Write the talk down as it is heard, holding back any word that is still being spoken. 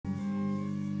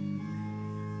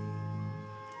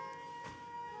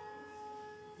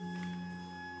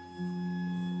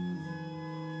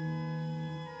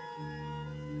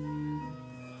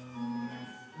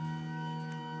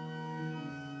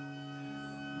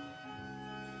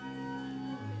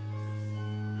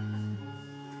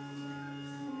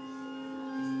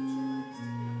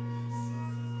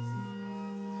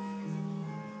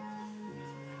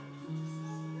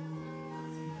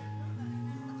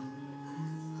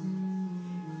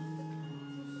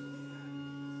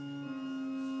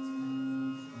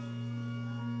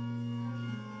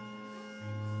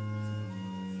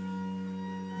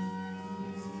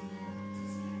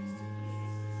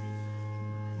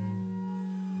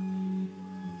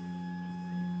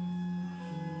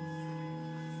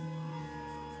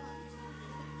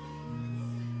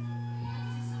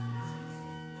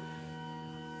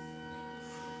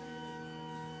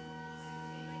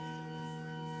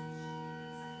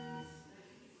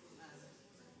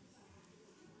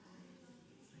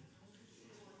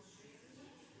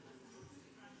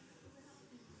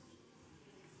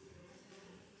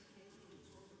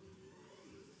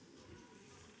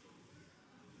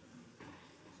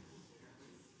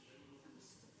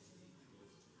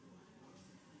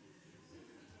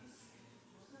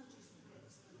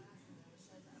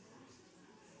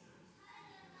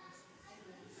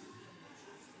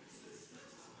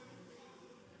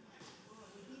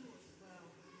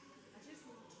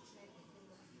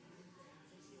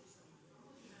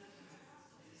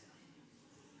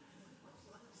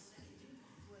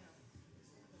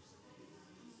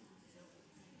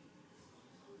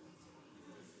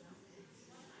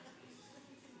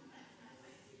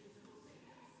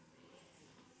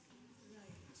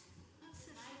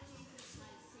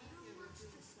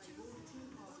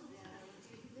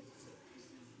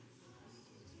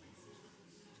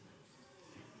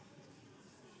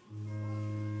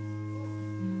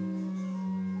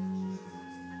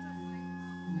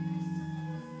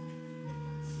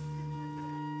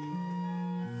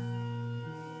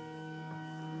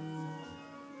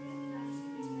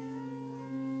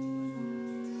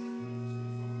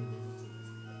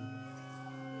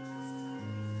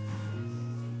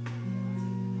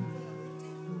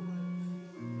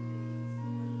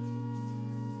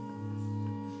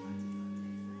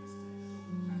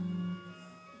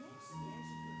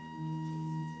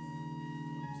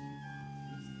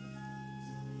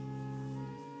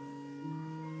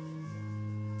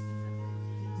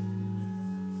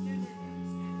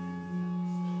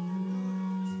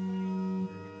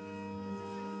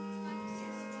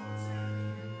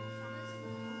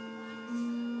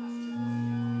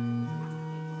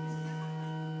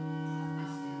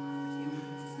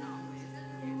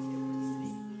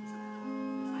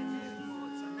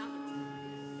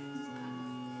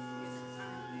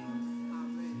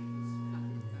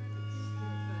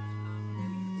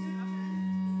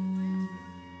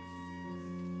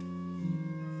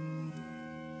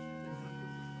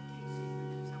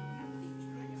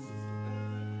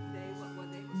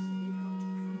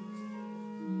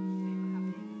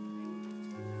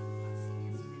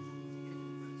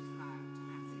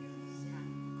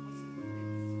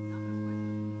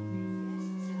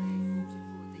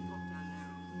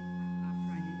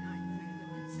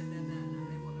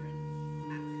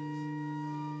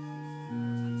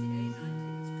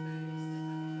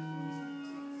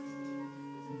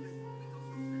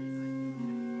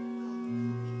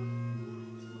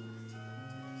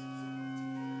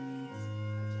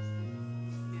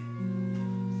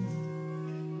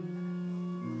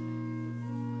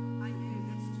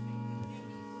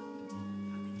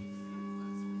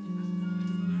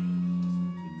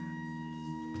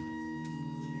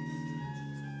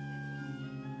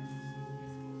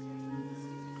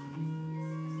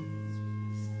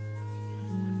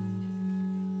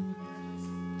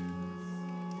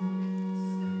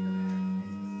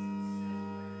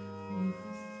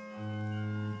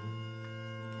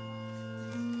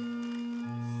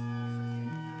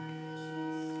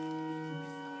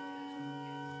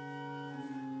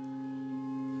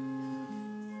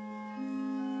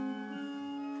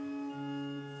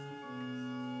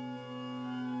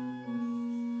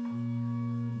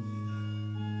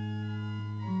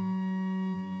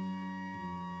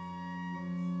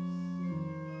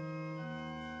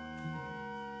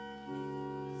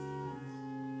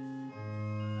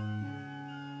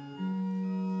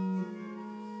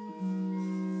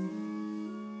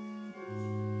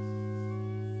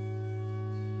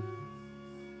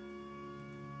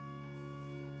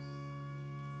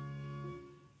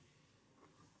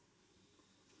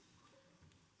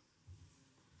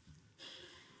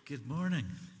Good morning.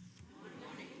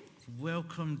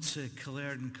 Welcome to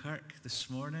Killearn Kirk this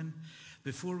morning.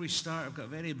 Before we start, I've got a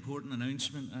very important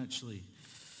announcement actually.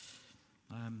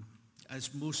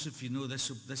 As most of you know, this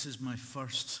is my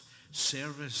first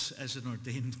service as an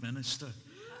ordained minister.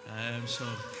 So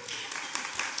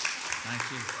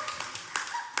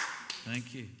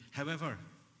thank you. However,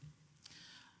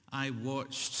 I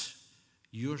watched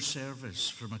your service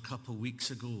from a couple of weeks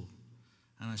ago,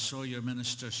 and I saw your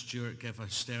minister, Stuart, give a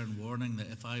stern warning that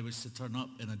if I was to turn up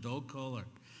in a dog collar,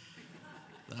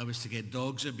 that I was to get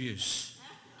dog's abuse.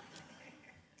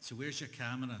 So where's your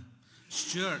camera?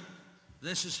 Stuart,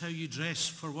 this is how you dress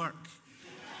for work.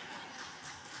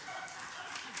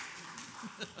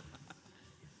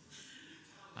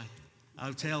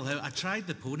 I'll tell how. I tried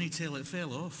the ponytail, it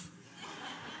fell off.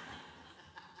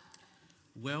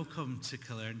 Welcome to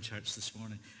Killearn Church this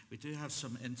morning. We do have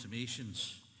some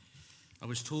intimations. I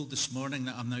was told this morning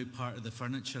that I'm now part of the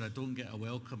furniture. I don't get a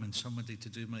welcome and somebody to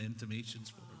do my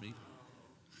intimations for me.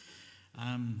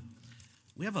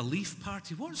 We have a leaf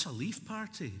party. What's a leaf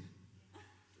party?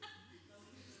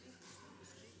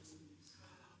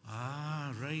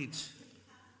 Ah, right.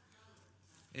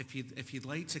 If you'd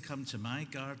like to come to my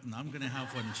garden, I'm going to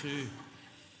have one too.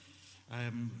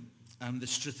 The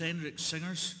Strathenrick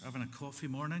Singers having a coffee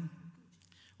morning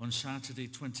on Saturday,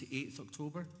 28th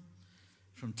October.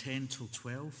 From 10 till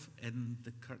 12 in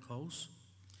the Kirk Halls.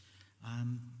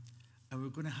 And we're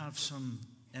going to have some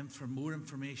more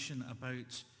information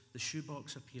about the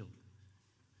shoebox appeal.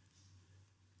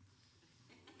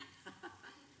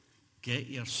 Get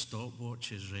your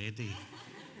stopwatches ready.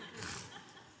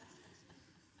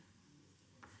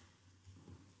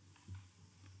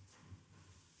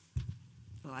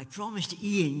 Well, I promised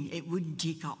Ian it wouldn't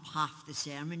take up half the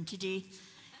sermon today.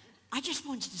 I just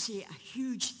wanted to say a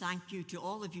huge thank you to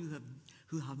all of you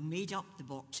who have made up the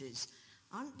boxes.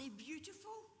 Aren't they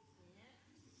beautiful?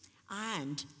 Yeah.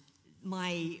 And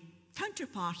my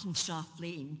counterpart in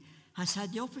Strathblane has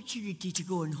had the opportunity to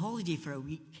go on holiday for a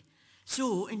week.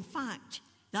 So, in fact,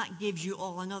 that gives you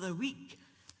all another week.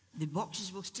 The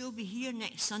boxes will still be here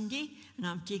next Sunday, and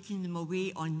I'm taking them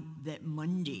away on that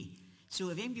Monday. So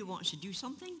if anybody wants to do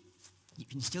something, you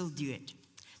can still do it.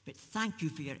 But thank you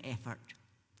for your effort.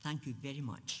 Thank you very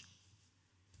much.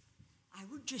 I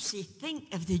would just say,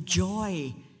 think of the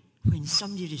joy when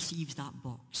somebody receives that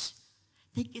box.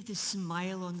 Think of the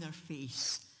smile on their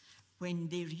face when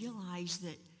they realise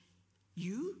that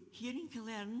you, here in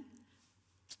Killearn,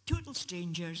 total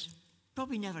strangers,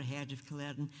 probably never heard of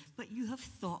Killearn, but you have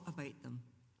thought about them.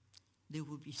 They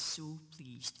will be so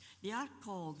pleased. They are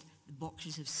called the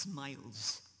boxes of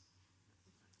smiles.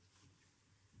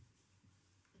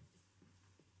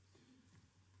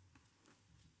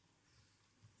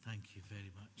 Thank you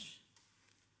very much.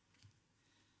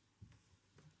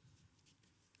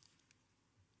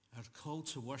 Our call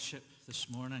to worship this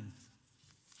morning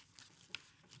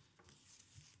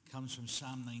comes from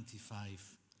Psalm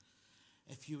 95.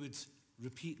 If you would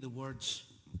repeat the words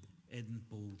in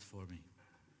bold for me.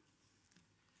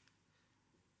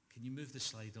 Can you move the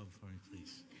slide on for me,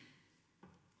 please?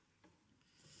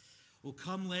 Oh,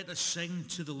 come, let us sing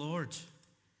to the Lord.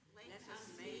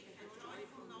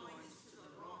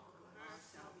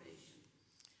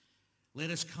 Let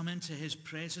us come into his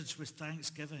presence with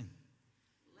thanksgiving.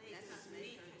 Let us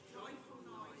make a joyful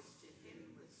noise to him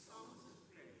with songs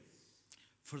of praise.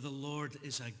 For the Lord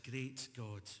is a great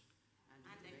God. And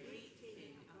a great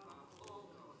King above all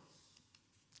gods.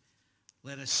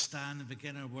 Let us stand and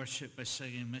begin our worship by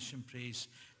singing Mission Praise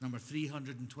number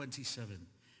 327,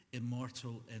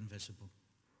 Immortal Invisible.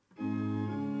 Thank you.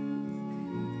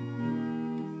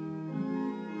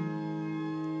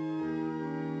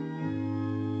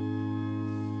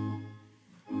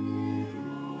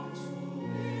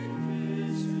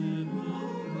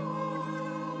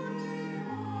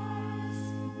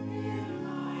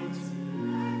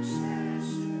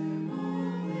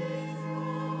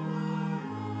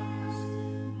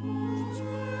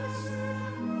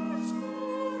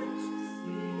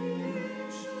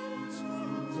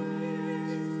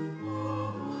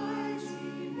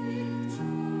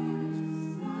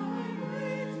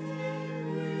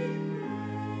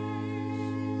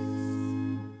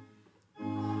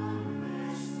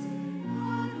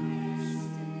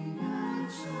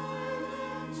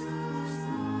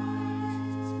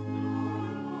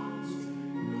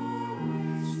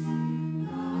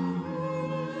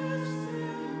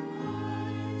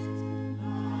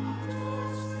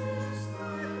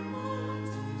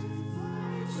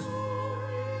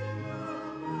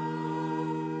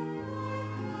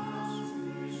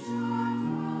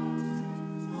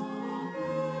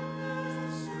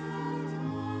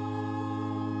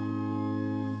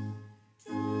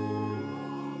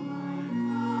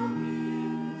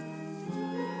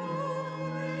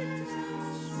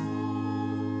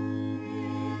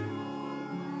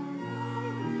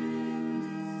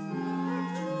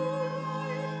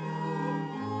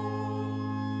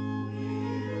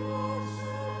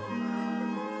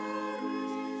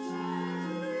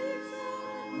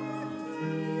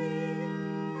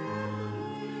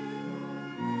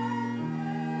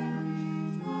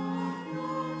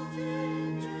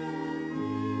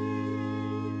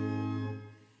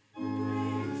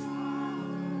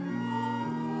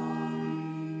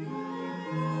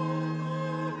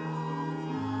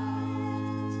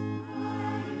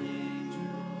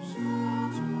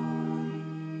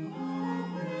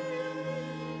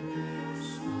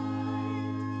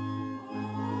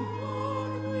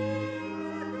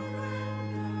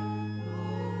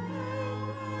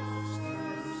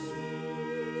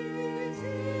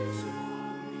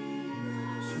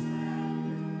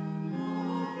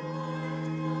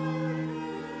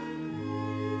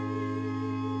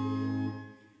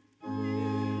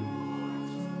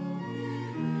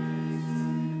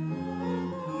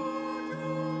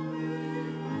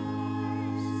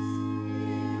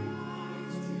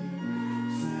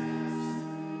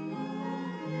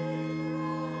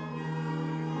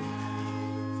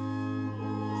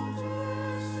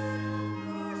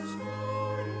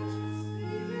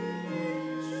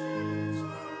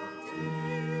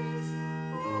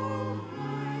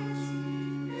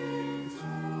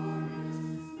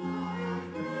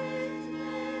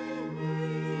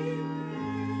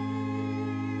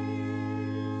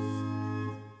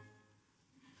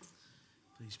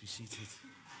 Please be seated.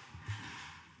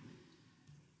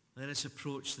 Let us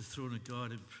approach the throne of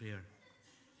God in prayer.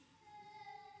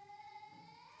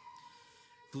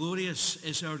 Glorious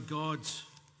is our God,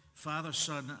 Father,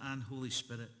 Son, and Holy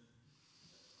Spirit.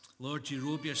 Lord, you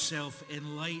robe yourself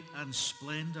in light and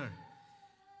splendor.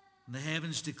 And the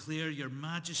heavens declare your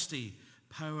majesty,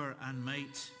 power, and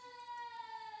might.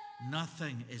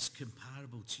 Nothing is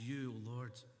comparable to you, O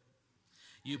Lord.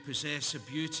 You possess a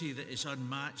beauty that is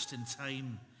unmatched in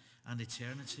time and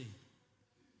eternity.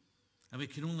 And we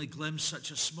can only glimpse such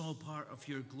a small part of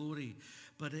your glory,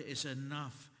 but it is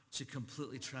enough to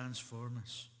completely transform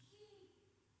us.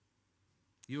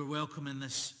 You are welcome in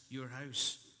this, your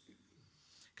house.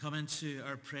 Come into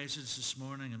our presence this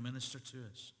morning and minister to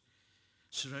us.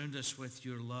 Surround us with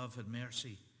your love and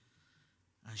mercy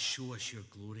and show us your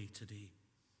glory today.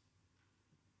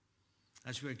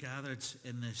 As we are gathered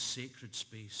in this sacred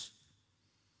space,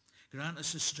 grant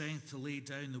us the strength to lay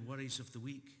down the worries of the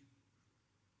week,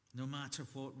 no matter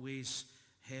what weighs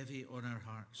heavy on our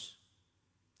hearts.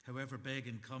 However big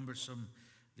and cumbersome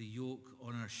the yoke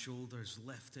on our shoulders,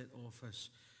 lift it off us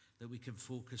that we can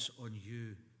focus on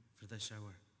you for this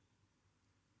hour.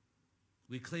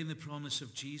 We claim the promise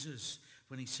of Jesus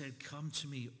when he said, "Come to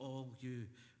me, all you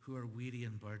who are weary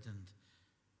and burdened,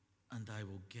 and I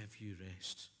will give you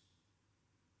rest."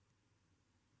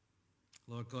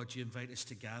 Lord God, you invite us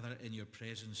to gather in your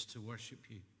presence to worship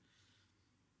you.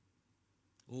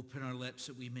 Open our lips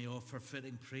that we may offer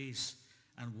fitting praise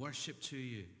and worship to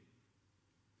you.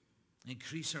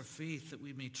 Increase our faith that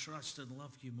we may trust and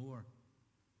love you more.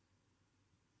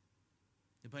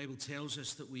 The Bible tells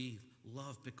us that we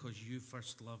love because you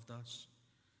first loved us.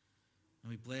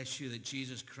 And we bless you that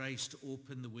Jesus Christ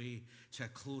opened the way to a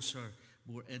closer,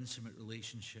 more intimate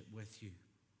relationship with you.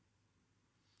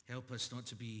 Help us not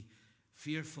to be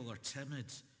fearful or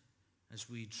timid as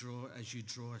you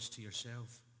draw us to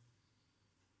yourself.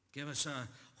 Give us a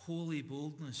holy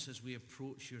boldness as we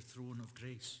approach your throne of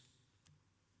grace.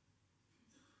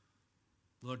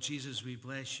 Lord Jesus, we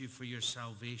bless you for your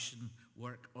salvation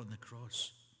work on the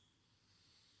cross.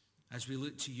 As we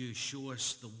look to you, show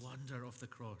us the wonder of the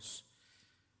cross.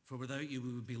 For without you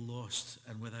we would be lost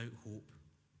and without hope.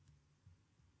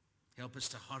 Help us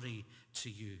to hurry to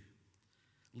you,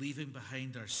 leaving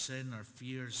behind our sin, our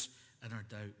fears, and our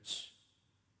doubts.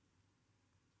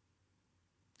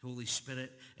 Holy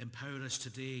Spirit, empower us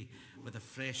today with a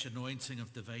fresh anointing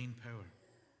of divine power.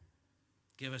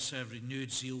 Give us a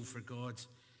renewed zeal for God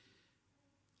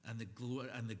and the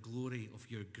glory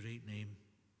of your great name.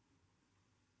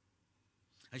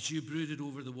 As you brooded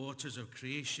over the waters of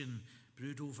creation,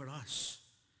 brood over us,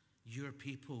 your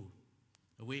people.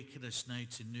 Awaken us now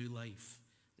to new life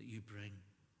that you bring.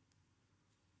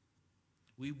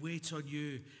 We wait on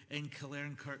you in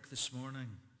Killearn Kirk this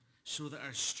morning so that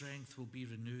our strength will be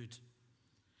renewed,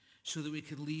 so that we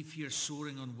can leave here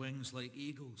soaring on wings like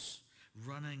eagles,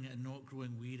 running and not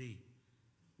growing weary,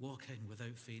 walking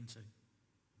without fainting.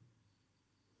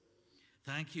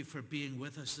 Thank you for being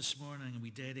with us this morning, and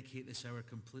we dedicate this hour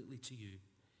completely to you.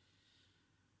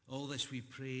 All this we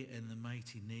pray in the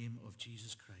mighty name of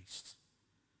Jesus Christ.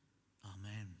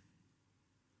 Amen.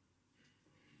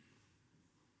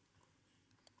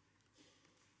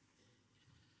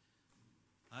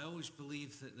 I always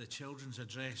believe that the children's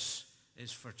address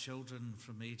is for children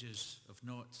from ages of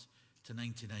 0 to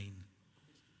 99.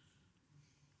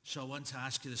 So I want to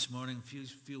ask you this morning,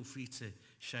 feel free to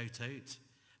shout out,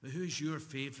 but who's your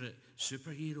favourite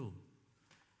superhero?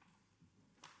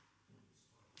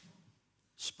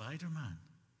 Spider-Man.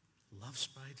 Love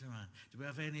Spider-Man. Do we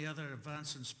have any other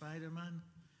advance on Spider-Man?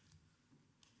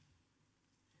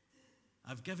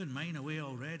 I've given mine away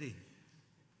already.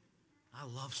 I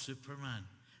love Superman.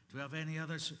 Do we have any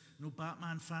others? No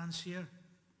Batman fans here?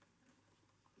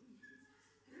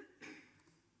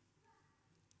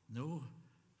 No?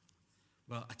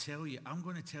 Well, I'm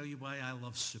going to tell you why I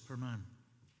love Superman.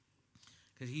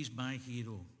 Because he's my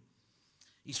hero.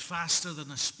 He's faster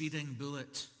than a speeding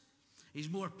bullet. He's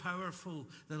more powerful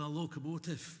than a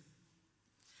locomotive.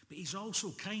 But he's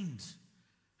also kind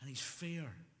and he's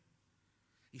fair.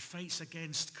 He fights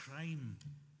against crime.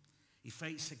 He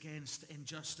fights against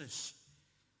injustice.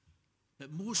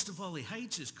 But most of all, he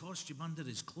hides his costume under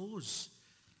his clothes.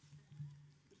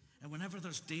 And whenever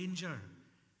there's danger,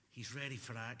 he's ready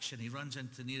for action. He runs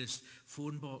into the nearest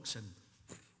phone box and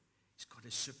he's got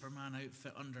his Superman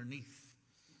outfit underneath.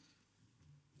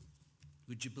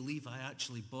 Would you believe I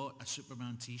actually bought a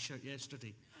Superman t-shirt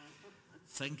yesterday,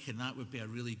 thinking that would be a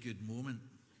really good moment.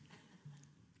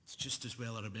 It's just as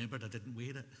well I remembered I didn't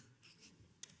wear it.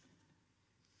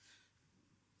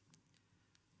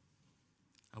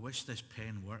 I wish this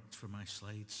pen worked for my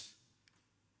slides.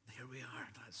 There we are,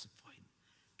 that's the point.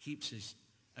 Keeps his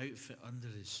outfit under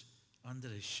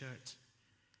his shirt.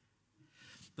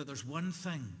 But there's one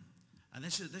thing, and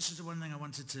this is the one thing I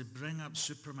wanted to bring up,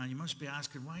 Superman. You must be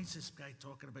asking, why is this guy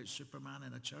talking about Superman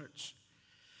in a church?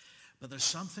 But there's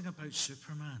something about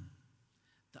Superman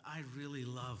that I really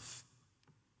love.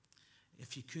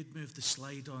 If you could move the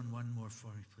slide on one more for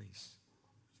me, please.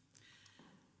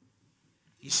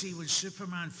 You see, when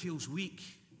Superman feels weak,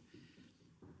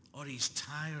 or he's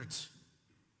tired,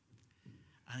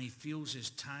 and he feels his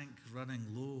tank running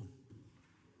low,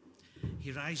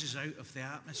 he rises out of the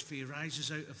atmosphere, he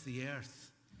rises out of the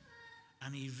earth,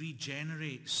 and he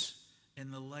regenerates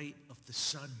in the light of the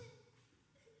sun.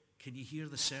 Can you hear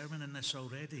the sermon in this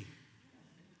already?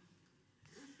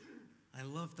 I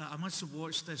love that. I must have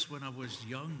watched this when I was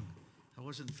young. I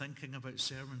wasn't thinking about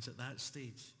sermons at that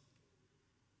stage.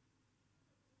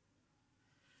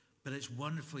 But it's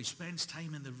wonderful. He spends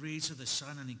time in the rays of the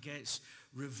sun and he gets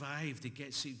revived.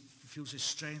 He feels his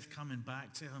strength coming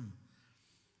back to him.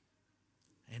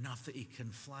 Enough that he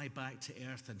can fly back to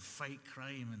earth and fight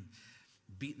crime and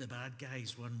beat the bad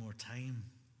guys one more time.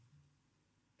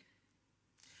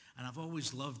 And I've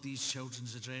always loved these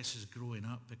children's addresses growing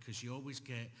up, because you always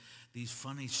get these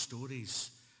funny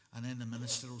stories, and then the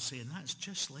minister will say, and that's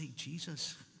just like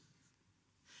Jesus.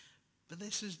 But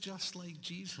this is just like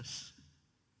Jesus.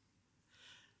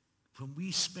 When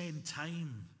we spend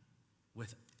time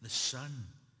with the Son,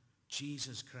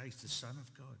 Jesus Christ, the Son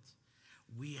of God,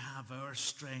 we have our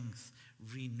strength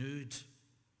renewed.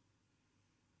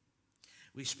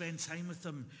 We spend time with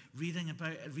him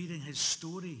reading his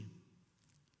story.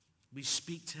 We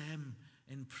speak to him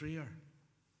in prayer.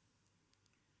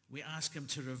 We ask him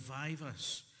to revive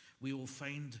us. We will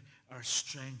find our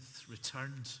strength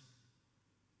returned.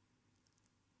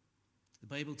 The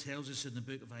Bible tells us in the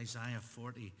book of Isaiah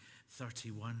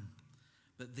 40:31,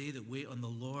 but they that wait on the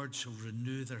Lord shall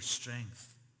renew their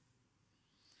strength.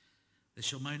 They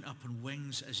shall mount up on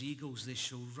wings as eagles. They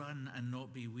shall run and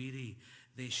not be weary.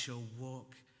 They shall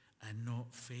walk and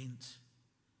not faint.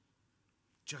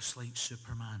 Just like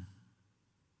Superman.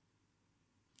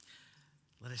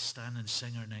 Let us stand and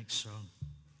sing our next song.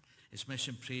 It's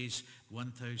Mission Praise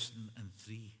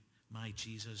 1003, My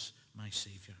Jesus, My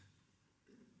Saviour.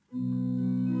 Of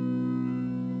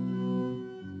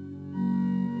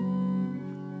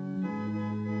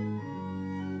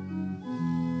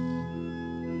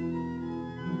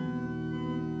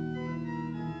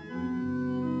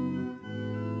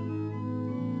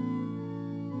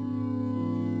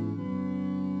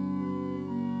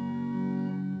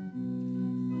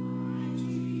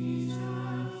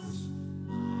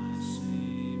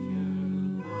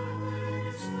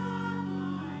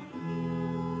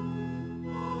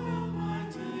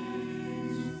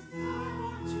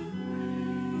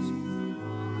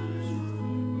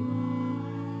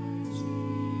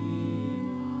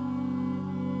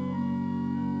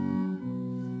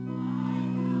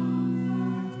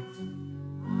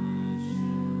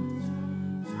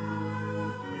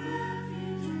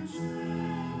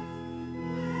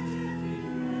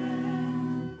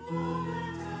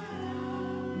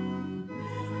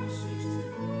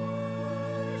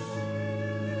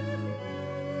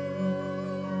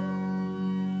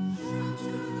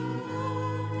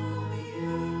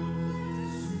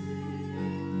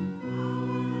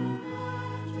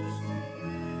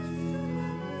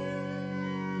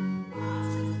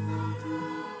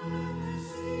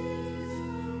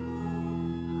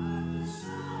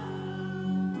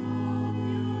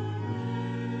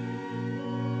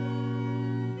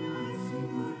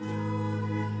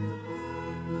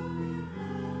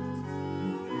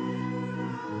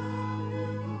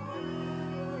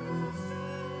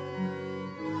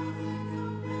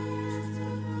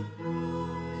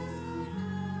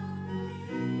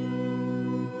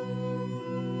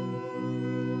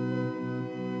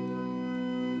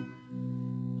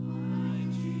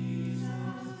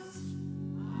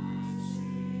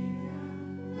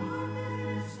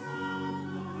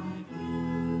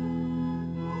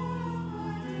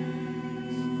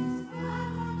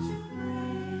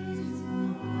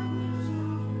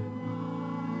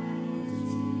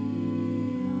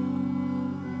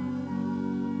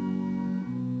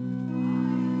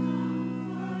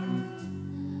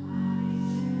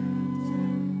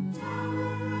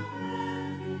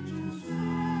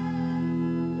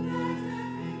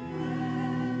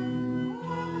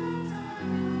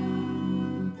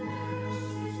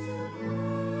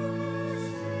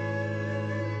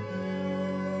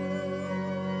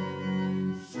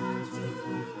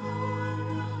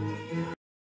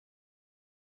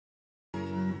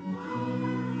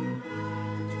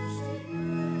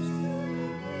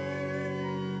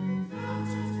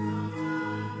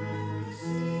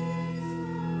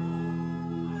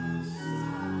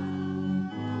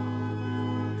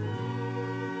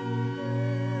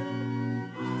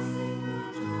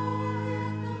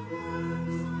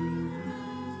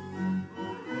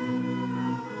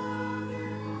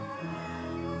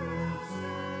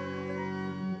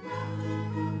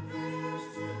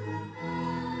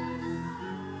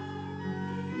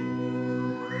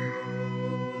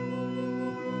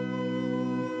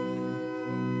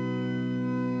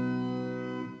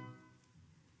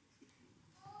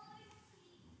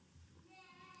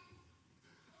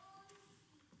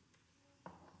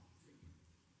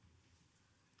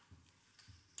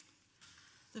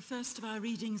The first of our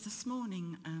readings this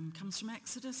morning comes from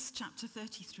Exodus chapter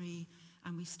 33,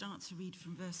 and we start to read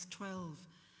from verse 12.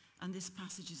 And this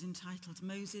passage is entitled,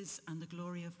 Moses and the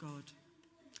Glory of God.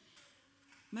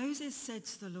 Moses said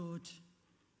to the Lord,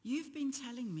 "You've been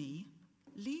telling me,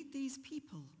 lead these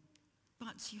people,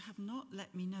 but you have not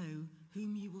let me know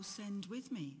whom you will send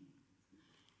with me.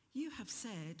 You have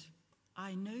said,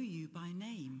 I know you by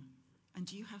name, and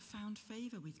you have found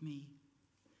favor with me.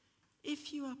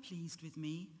 If you are pleased with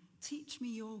me, teach me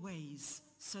your ways,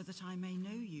 so that I may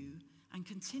know you and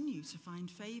continue to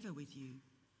find favor with you.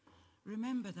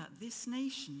 Remember that this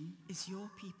nation is your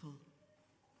people."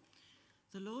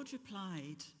 The Lord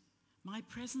replied, "My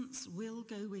presence will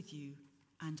go with you,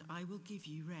 and I will give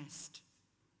you rest."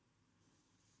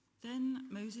 Then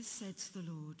Moses said to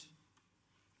the Lord,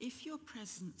 "If your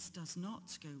presence does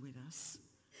not go with us,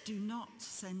 do not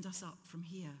send us up from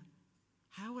here.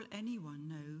 How will anyone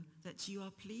know that you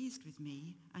are pleased with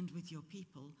me and with your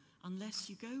people unless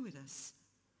you go with us?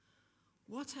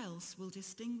 What else will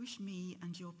distinguish me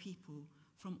and your people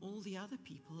from all the other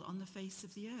people on the face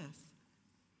of the earth?"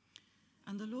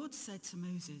 And the Lord said to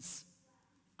Moses,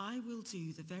 "I will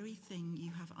do the very thing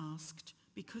you have asked,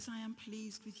 because I am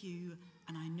pleased with you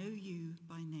and I know you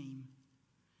by name."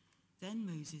 Then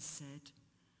Moses said,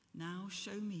 "Now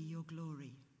show me your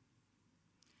glory."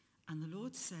 And the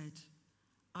Lord said,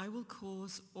 "I will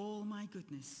cause all my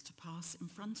goodness to pass in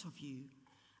front of you,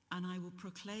 and I will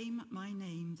proclaim my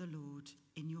name, the Lord,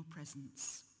 in your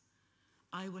presence.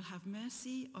 I will have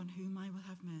mercy on whom I will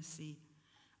have mercy,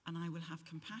 and I will have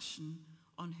compassion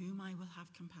on whom I will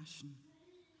have compassion.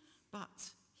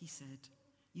 But," he said,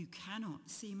 "you cannot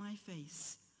see my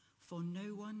face, for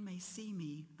no one may see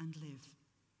me and live."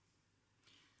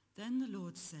 Then the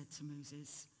Lord said to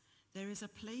Moses, "There is a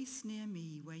place near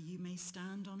me where you may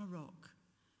stand on a rock.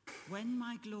 When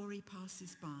my glory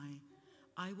passes by,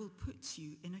 I will put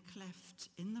you in a cleft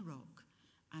in the rock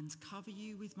and cover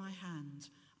you with my hand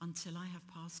until I have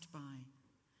passed by.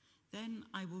 Then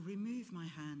I will remove my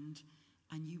hand,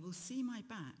 and you will see my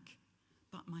back,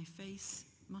 but my face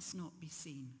must not be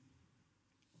seen."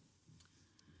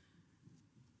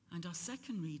 And our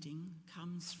second reading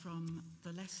comes from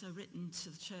the letter written to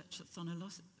the church at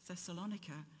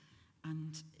Thessalonica,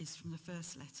 and is from the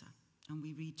first letter, and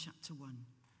we read chapter 1.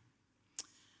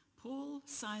 "Paul,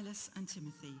 Silas, and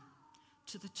Timothy,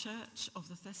 to the church of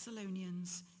the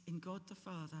Thessalonians in God the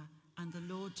Father and the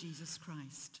Lord Jesus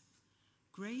Christ,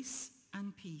 grace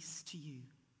and peace to you.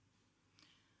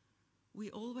 We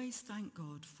always thank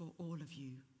God for all of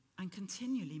you and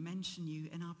continually mention you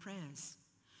in our prayers.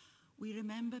 We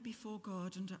remember before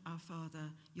God and our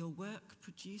Father your work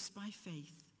produced by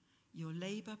faith, your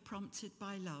labor prompted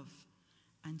by love,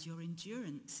 and your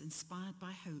endurance inspired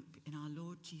by hope in our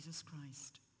Lord Jesus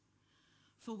Christ.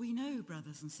 For we know,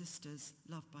 brothers and sisters,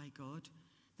 loved by God,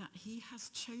 that he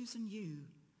has chosen you,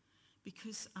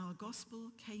 because our gospel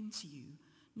came to you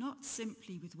not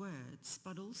simply with words,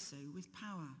 but also with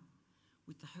power,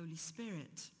 with the Holy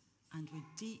Spirit, and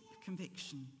with deep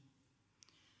conviction.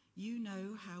 You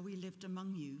know how we lived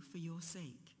among you for your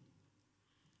sake.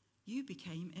 You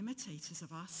became imitators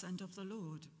of us and of the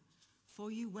Lord,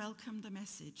 for you welcomed the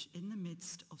message in the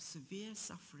midst of severe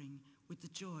suffering with the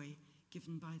joy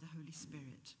given by the Holy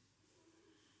Spirit.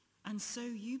 And so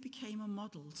you became a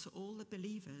model to all the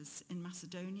believers in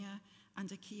Macedonia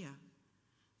and Achaia.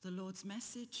 The Lord's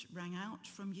message rang out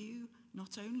from you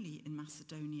not only in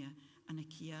Macedonia and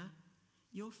Achaia.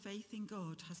 Your faith in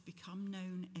God has become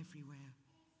known everywhere.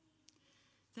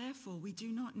 Therefore, we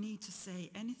do not need to say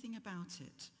anything about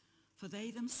it, for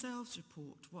they themselves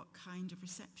report what kind of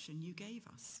reception you gave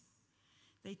us.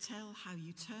 They tell how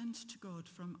you turned to God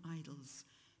from idols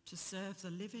to serve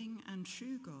the living and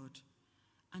true God,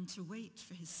 and to wait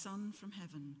for his Son from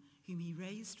heaven, whom he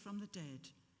raised from the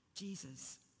dead,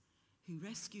 Jesus, who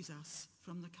rescues us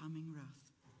from the coming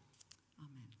wrath.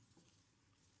 Amen.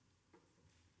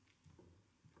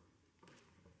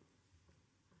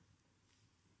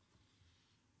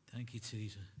 Thank you,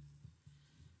 Teresa.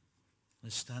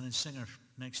 Let's stand and sing our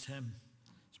next hymn.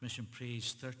 It's Mission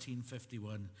Praise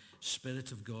 1351,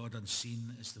 Spirit of God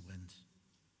unseen as the wind.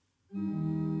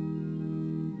 Jesus.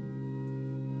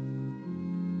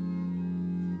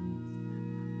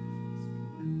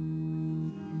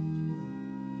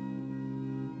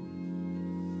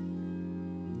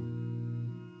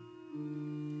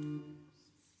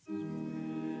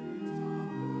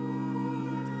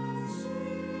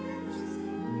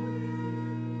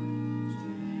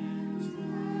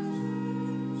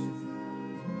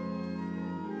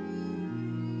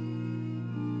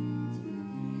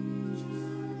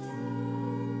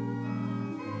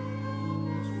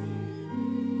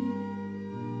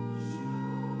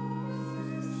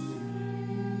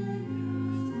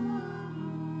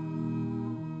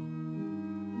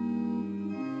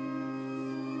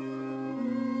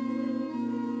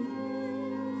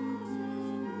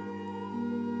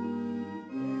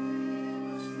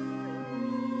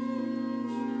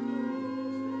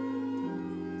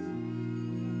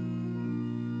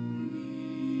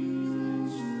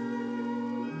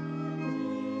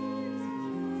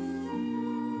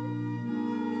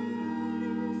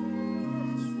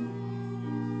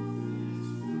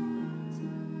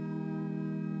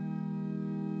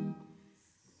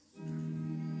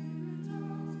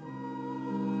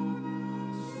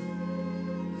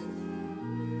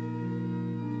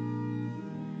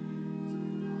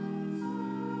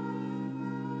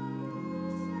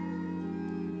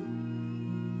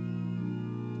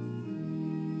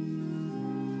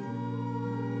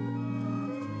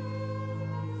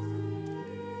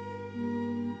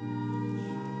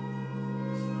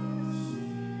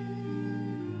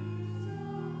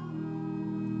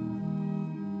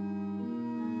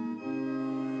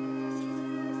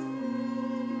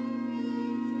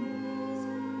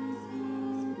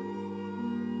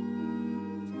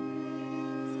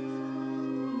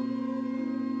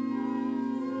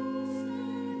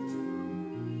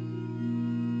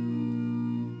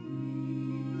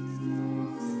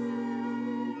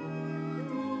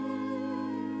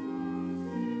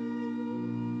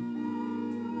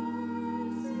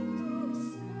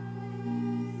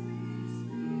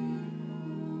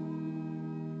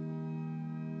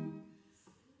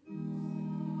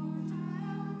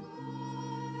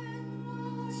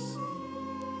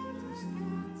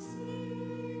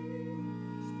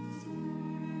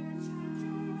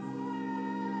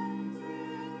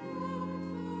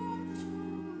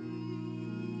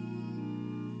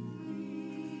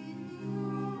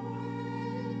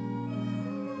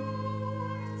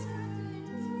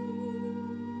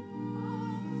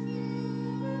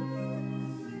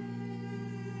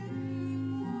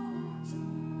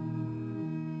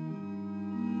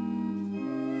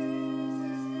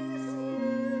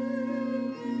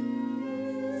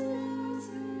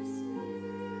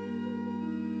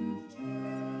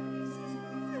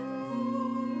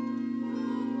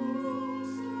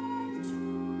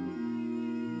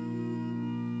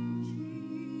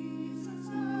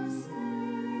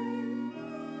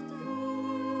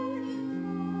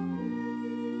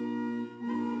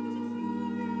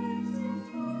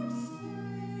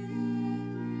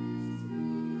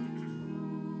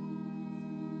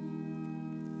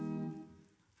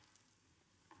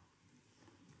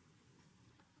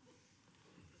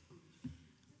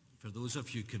 those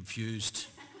of you confused,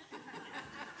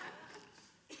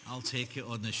 I'll take it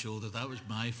on the shoulder. That was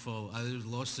my fault. I was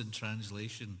lost in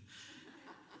translation.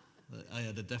 I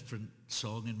had a different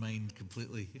song in mind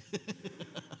completely.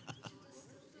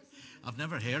 I've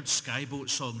never heard Skyboat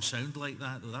songs sound like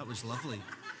that, though. That was lovely.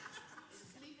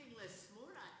 It's leaving Lismore,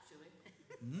 actually.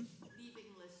 Leaving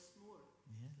Lismore.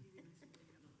 Yeah.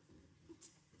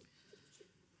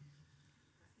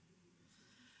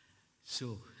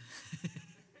 So,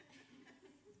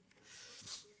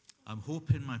 I'm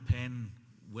hoping my pen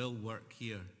will work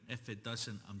here. If it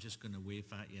doesn't, I'm just going to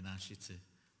wave at you and ask you to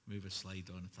move a slide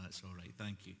on, if that's all right.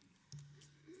 Thank you.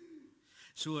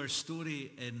 So our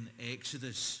story in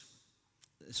Exodus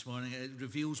this morning, it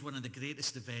reveals one of the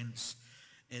greatest events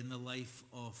in the life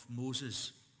of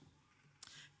Moses.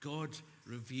 God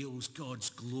reveals God's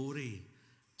glory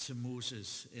to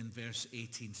Moses in verse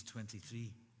 18 to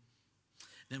 23.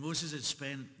 Now Moses had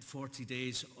spent 40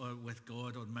 days with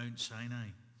God on Mount Sinai,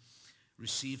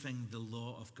 receiving the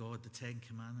law of God, the Ten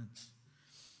Commandments.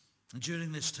 And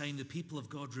during this time, the people of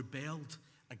God rebelled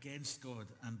against God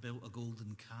and built a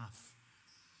golden calf.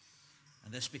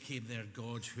 And this became their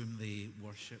God whom they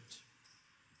worshipped.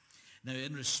 Now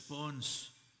in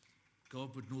response,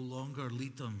 God would no longer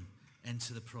lead them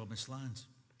into the promised land.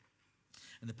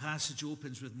 And the passage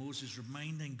opens with Moses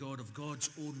reminding God of God's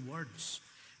own words.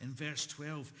 In verse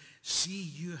 12, "See,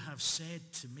 you have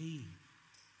said to me."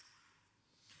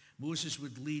 Moses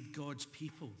would lead God's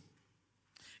people.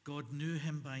 God knew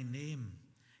him by name.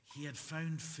 He had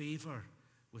found favor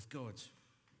with God.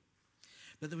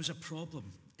 But there was a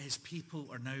problem. His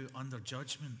people are now under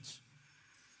judgment,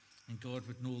 and God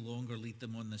would no longer lead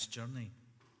them on this journey.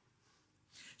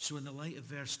 So in the light of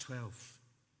verse 12,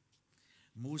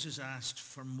 Moses asked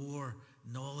for more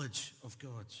knowledge of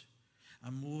God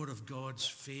and more of God's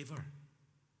favor.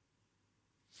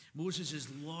 Moses is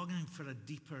longing for a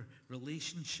deeper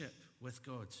relationship with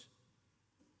God.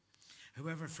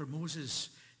 However, for Moses,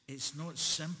 it's not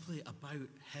simply about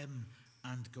him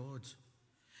and God.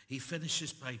 He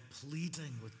finishes by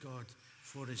pleading with God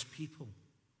for his people.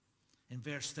 In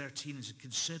verse 13, he said,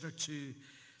 "Consider too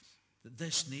that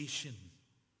this nation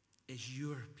is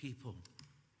your people."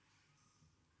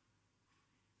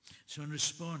 So in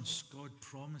response, God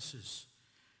promises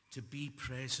to be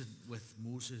present with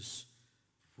Moses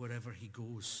wherever he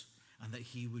goes, and that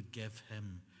he would give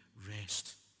him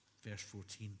rest. Verse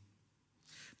 14.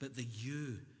 But the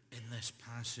 "you" in this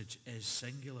passage is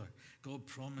singular. God's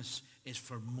promise is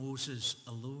for Moses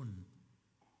alone.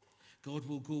 God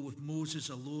will go with Moses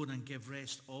alone and give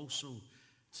rest also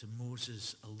to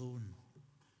Moses alone.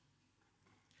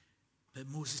 But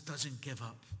Moses doesn't give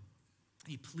up.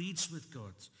 He pleads with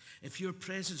God, "If your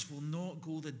presence will not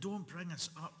go, then don't bring us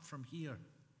up from here."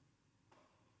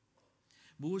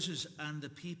 Moses and the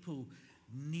people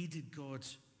needed God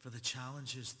for the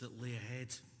challenges that lay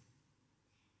ahead.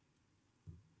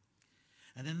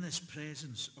 And in this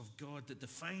presence of God that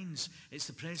defines, it's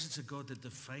the presence of God that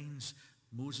defines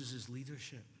Moses'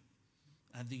 leadership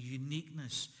and the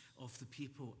uniqueness of the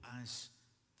people as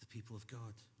the people of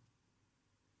God.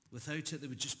 Without it, they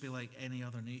would just be like any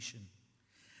other nation.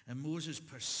 And Moses'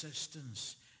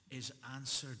 persistence is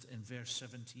answered in verse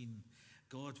 17.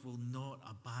 God will not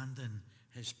abandon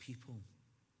his people.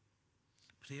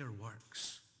 Prayer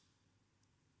works.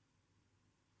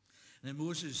 Now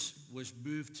Moses was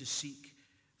moved to seek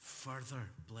further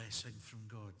blessing from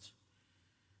God.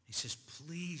 He says,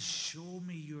 "Please show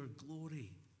me your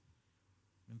glory,"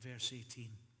 in verse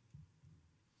 18.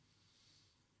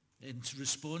 In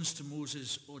response to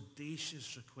Moses'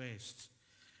 audacious request,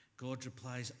 God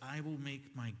replies, "I will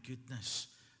make my goodness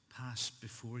pass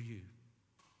before you."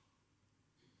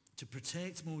 To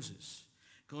protect Moses,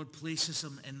 God places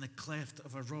him in the cleft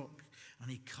of a rock, and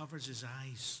he covers his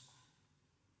eyes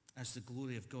as the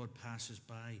glory of God passes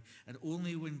by. And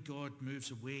only when God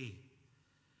moves away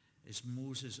is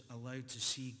Moses allowed to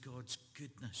see God's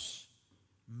goodness,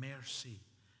 mercy,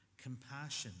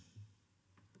 compassion,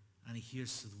 and he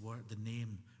hears the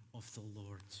name of the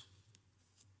Lord.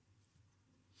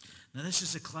 Now this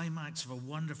is the climax of a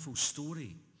wonderful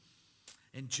story.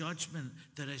 In judgment,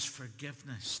 there is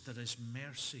forgiveness, there is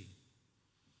mercy.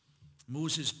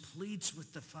 Moses pleads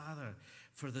with the Father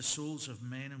for the souls of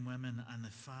men and women, and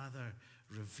the Father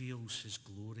reveals his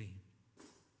glory.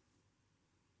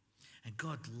 And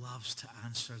God loves to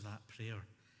answer that prayer.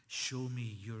 Show me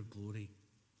your glory.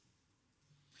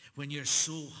 When your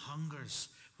soul hungers,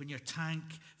 when your tank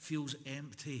feels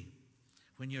empty,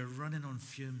 when you're running on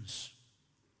fumes,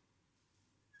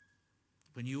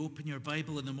 when you open your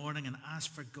Bible in the morning and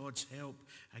ask for God's help,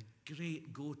 a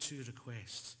great go-to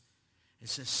request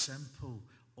is this simple,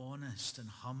 honest and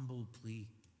humble plea.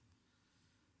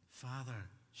 Father,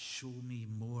 show me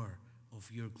more of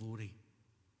your glory.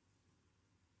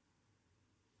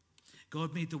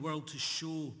 God made the world to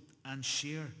show and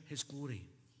share his glory.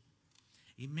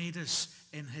 He made us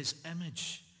in his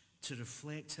image to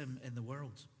reflect him in the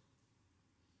world.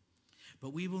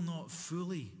 But we will not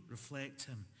fully reflect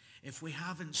him if we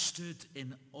haven't stood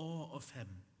in awe of him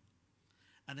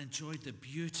and enjoyed the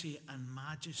beauty and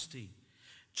majesty.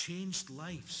 Changed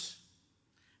lives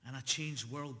and a changed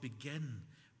world begin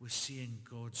with seeing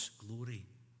God's glory.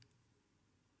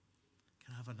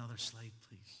 Can I have another slide,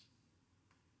 please?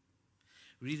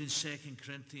 Read in 2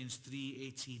 Corinthians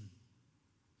 3:18.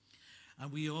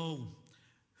 And we all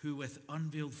who with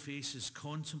unveiled faces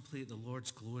contemplate the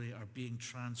Lord's glory are being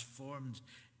transformed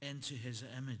into his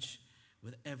image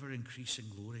with ever-increasing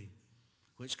glory,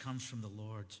 which comes from the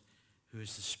Lord, who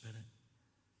is the Spirit.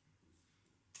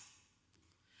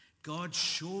 God,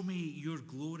 show me your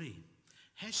glory.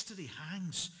 History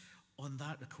hangs on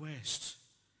that request.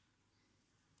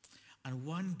 And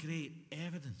one great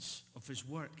evidence of his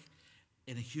work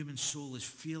in a human soul is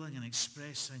feeling and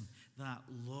expressing that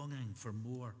longing for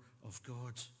more of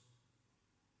God.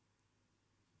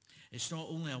 It's not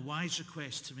only a wise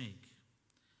request to make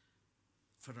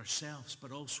for ourselves,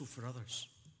 but also for others.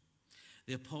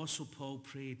 The Apostle Paul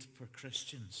prayed for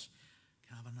Christians.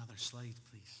 Can I have another slide,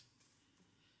 please?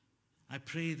 I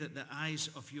pray that the eyes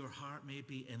of your heart may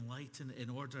be enlightened in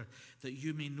order that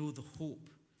you may know the hope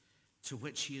to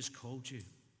which he has called you,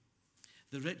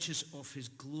 the riches of his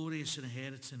glorious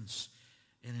inheritance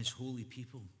in his holy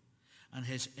people, and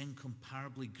his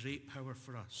incomparably great power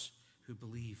for us who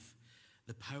believe.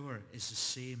 The power is the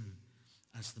same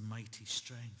as the mighty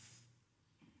strength,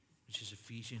 which is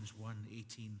Ephesians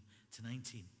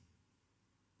 1:18-19.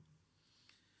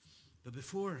 But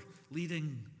before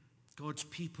leading God's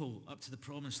people up to the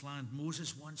promised land,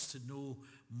 Moses wants to know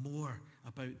more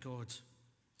about God.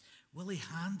 Will he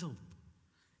handle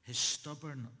his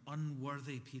stubborn,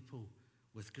 unworthy people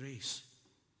with grace?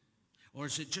 Or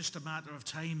is it just a matter of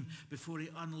time before he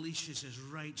unleashes his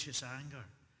righteous anger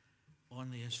on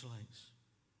the Israelites?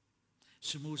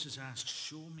 So Moses asks,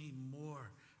 show me more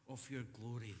of your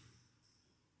glory.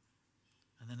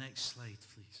 And the next slide,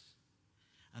 please.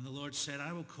 And the Lord said,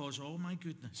 I will cause all my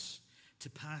goodness to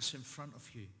pass in front of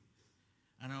you,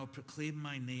 and I will proclaim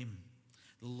my name,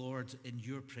 the Lord, in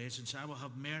your presence. I will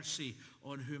have mercy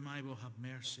on whom I will have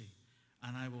mercy,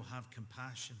 and I will have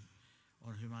compassion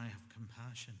on whom I have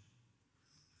compassion.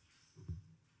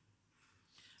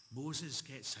 Moses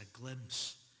gets a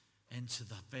glimpse into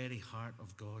the very heart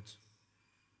of God.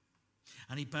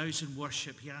 And he bows in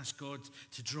worship. He asks God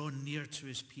to draw near to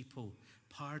his people,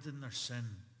 pardon their sin,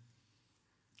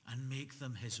 and make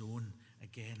them his own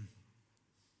again.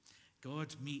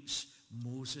 God meets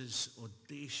Moses'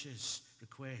 audacious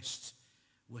request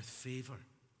with favor.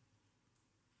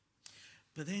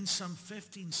 But then some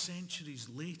 15 centuries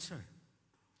later,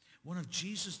 one of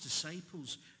Jesus'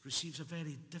 disciples receives a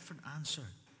very different answer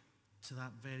to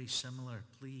that very similar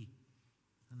plea.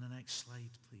 And the next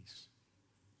slide, please.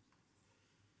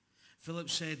 Philip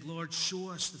said, Lord, show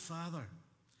us the Father,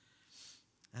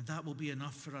 and that will be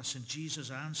enough for us. And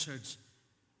Jesus answered,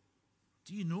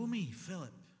 do you know me,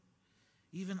 Philip,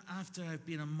 even after I've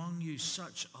been among you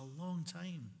such a long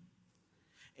time?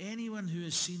 Anyone who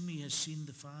has seen me has seen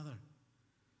the Father.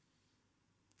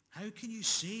 How can you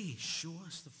say, show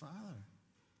us the Father?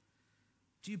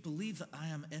 Do you believe that I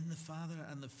am in the Father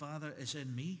and the Father is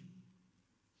in me?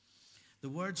 The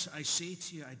words I say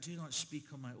to you, I do not speak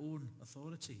on my own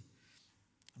authority.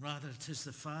 Rather, it is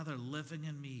the Father living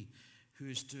in me who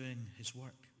is doing his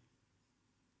work.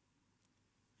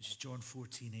 This is John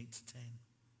 14:8-10.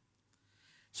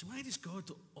 So why does God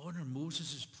honor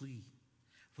Moses' plea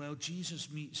while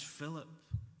Jesus meets Philip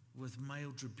with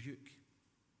mild rebuke?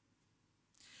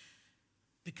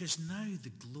 Because now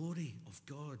the glory of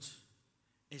God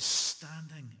is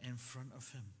standing in front of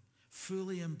him,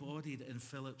 fully embodied in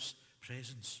Philip's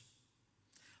presence,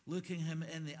 looking him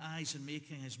in the eyes and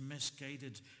making his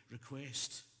misguided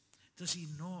request. Does he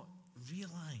not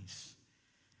realize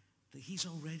that he's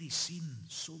already seen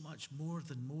so much more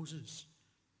than Moses?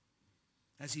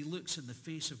 As he looks in the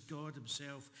face of God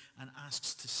himself and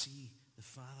asks to see the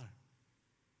Father.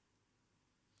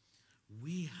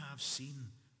 We have seen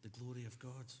the glory of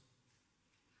God.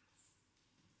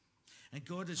 And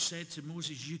God has said to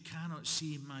Moses, you cannot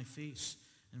see my face,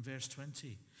 in verse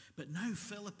 20. But now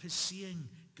Philip is seeing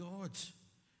God.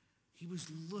 He was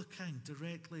looking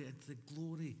directly at the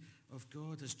glory of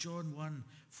God, as John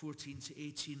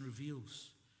 1:14-18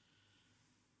 reveals.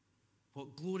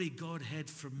 What glory God hid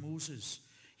from Moses,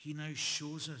 he now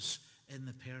shows us in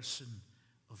the person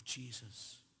of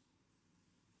Jesus.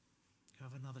 Can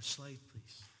I have another slide,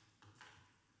 please?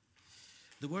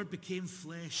 The Word became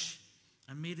flesh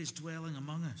and made his dwelling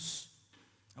among us.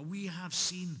 And we have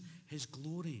seen his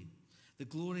glory, the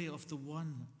glory of the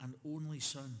one and only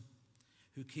Son,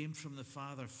 who came from the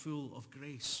Father, full of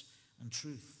grace and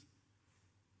truth.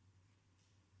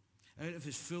 Out of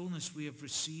his fullness we have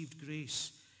received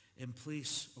grace in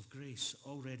place of grace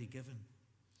already given.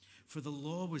 For the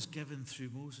law was given through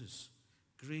Moses.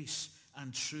 Grace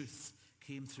and truth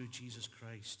came through Jesus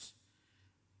Christ.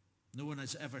 No one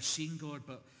has ever seen God,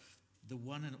 but the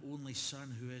one and only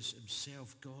Son, who is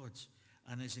himself God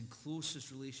and is in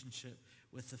closest relationship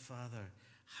with the Father,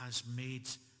 has made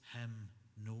him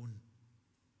known.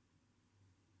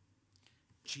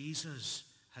 Jesus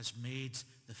has made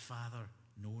the Father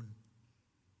known.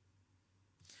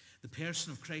 The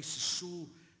person of Christ is so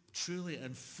truly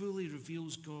and fully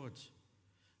reveals God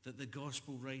that the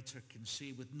gospel writer can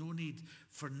say, with no need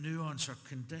for nuance or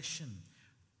condition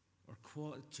or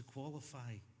to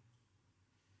qualify,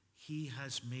 he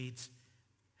has made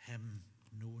him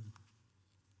known.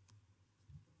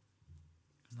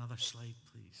 Another slide,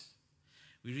 please.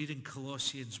 We read in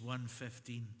Colossians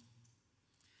 1:15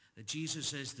 that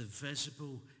Jesus is the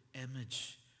visible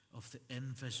image of the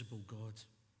invisible God,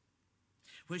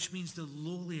 which means the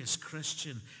lowliest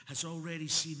Christian has already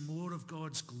seen more of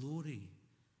God's glory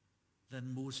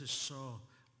than Moses saw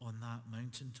on that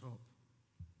mountaintop.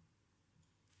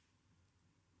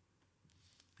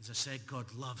 As I said, God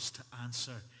loves to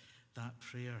answer that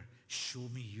prayer, show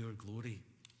me your glory.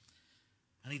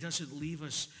 And he doesn't leave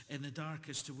us in the dark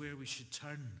as to where we should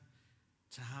turn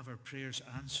to have our prayers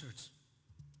answered.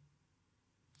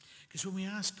 Because when we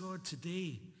ask God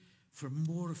today for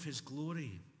more of his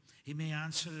glory, he may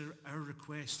answer our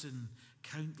request in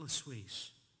countless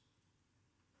ways.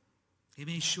 He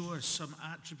may show us some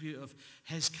attribute of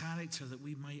his character that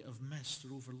we might have missed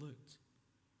or overlooked.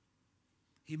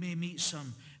 He may meet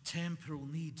some temporal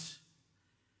needs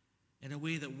in a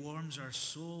way that warms our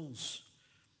souls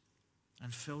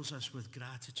and fills us with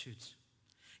gratitude.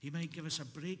 He might give us a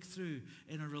breakthrough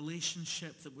in a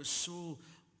relationship that was so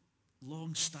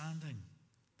long-standing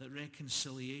that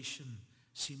reconciliation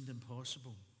seemed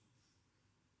impossible.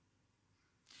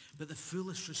 But the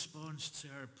fullest response to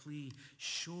our plea,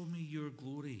 show me your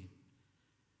glory,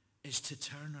 is to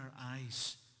turn our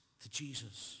eyes to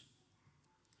Jesus.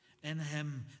 In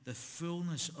him, the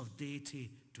fullness of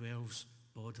deity dwells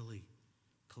bodily.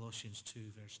 Colossians 2,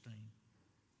 verse 9.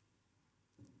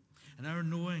 And our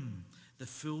knowing the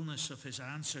fullness of his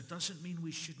answer doesn't mean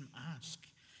we shouldn't ask.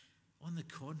 On the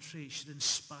contrary, it should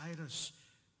inspire us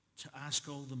to ask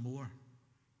all the more.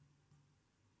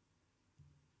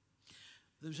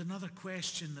 There was another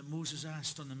question that Moses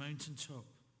asked on the mountaintop.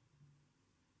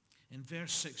 In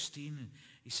verse 16,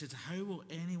 he said, how will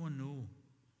anyone know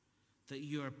that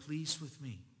you are pleased with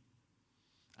me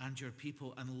and your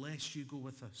people unless you go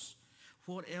with us?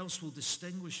 What else will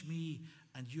distinguish me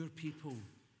and your people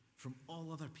from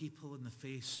all other people in the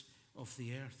face of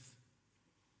the earth?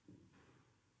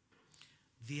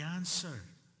 The answer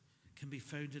can be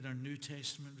found in our New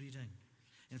Testament reading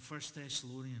in 1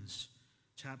 Thessalonians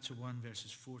chapter 1,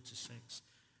 verses 4 to 6.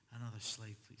 Another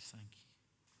slide, please. Thank you.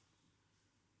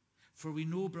 For we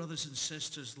know, brothers and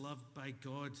sisters, loved by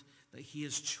God, that he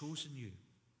has chosen you,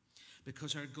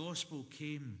 because our gospel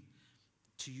came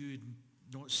to you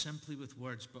not simply with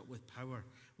words, but with power,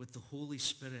 with the Holy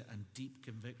Spirit and deep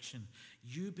conviction.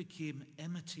 You became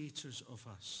imitators of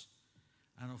us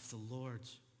and of the Lord,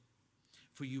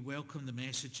 for you welcomed the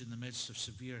message in the midst of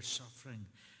severe suffering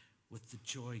with the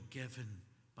joy given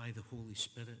by the Holy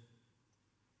Spirit.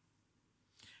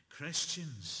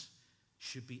 Christians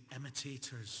should be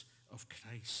imitators of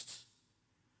Christ.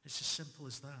 It's as simple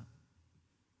as that.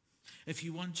 If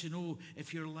you want to know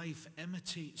if your life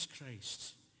imitates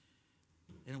Christ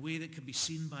in a way that can be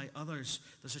seen by others,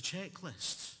 there's a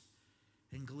checklist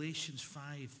in Galatians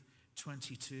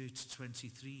 5:22 to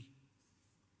 23.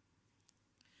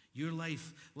 Your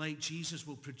life, like Jesus,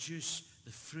 will produce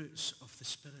the fruits of the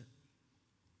Spirit: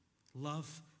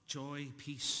 love, joy,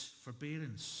 peace,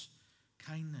 forbearance,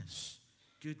 kindness,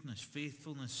 goodness,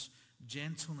 faithfulness,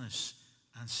 gentleness,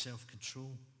 and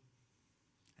self-control.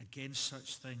 Against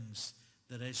such things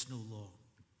there is no law.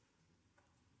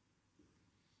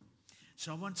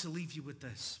 So I want to leave you with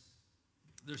this.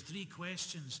 There's three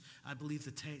questions I believe the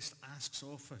text asks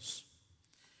of us.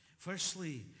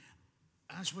 Firstly,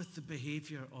 as with the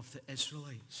behavior of the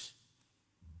Israelites,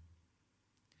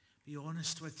 be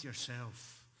honest with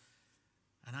yourself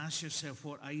and ask yourself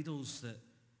what idols that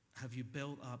have you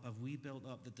built up, have we built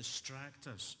up that distract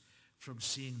us from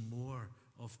seeing more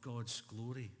of God's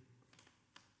glory?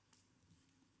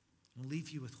 I'll leave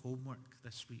you with homework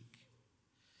this week.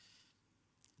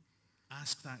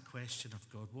 Ask that question of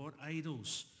God. What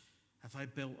idols have I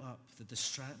built up that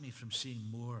distract me from seeing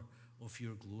more of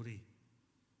your glory?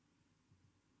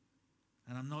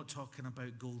 And I'm not talking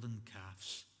about golden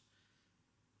calves.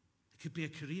 It could be a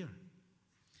career,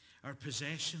 our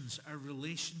possessions, our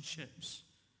relationships,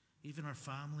 even our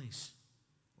families,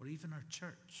 or even our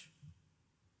church.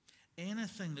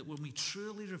 Anything that when we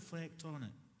truly reflect on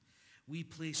it, we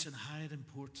place in higher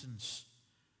importance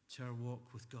to our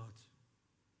walk with God.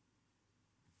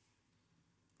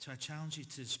 So I challenge you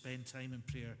to spend time in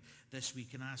prayer this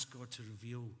week and ask God to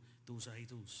reveal those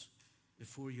idols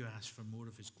before you ask for more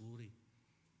of his glory.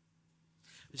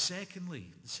 But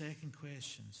secondly, the second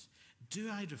question is, do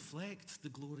I reflect the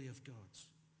glory of God?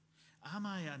 Am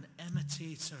I an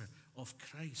imitator of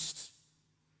Christ?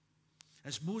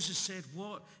 As Moses said,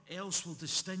 what else will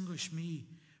distinguish me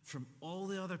from all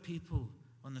the other people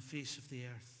on the face of the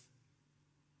earth?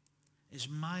 Is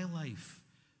my life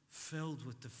filled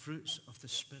with the fruits of the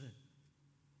Spirit?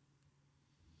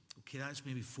 Okay, that's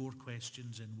maybe 4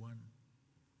 questions in one.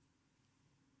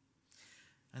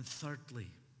 And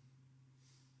thirdly,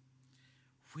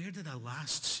 where did I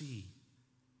last see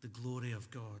the glory of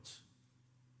God?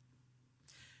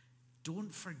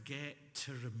 Don't forget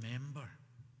to remember.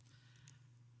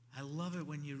 I love it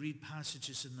when you read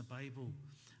passages in the Bible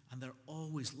and they're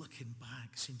always looking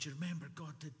back, saying, do you remember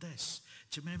God did this?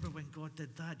 Do you remember when God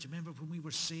did that? Do you remember when we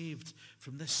were saved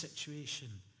from this situation?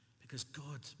 Because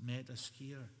God met us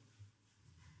here.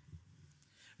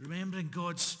 Remembering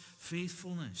God's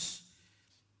faithfulness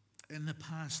in the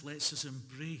past lets us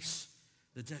embrace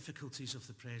the difficulties of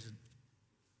the present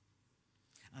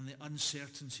and the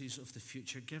uncertainties of the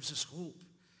future. It gives us hope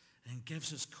and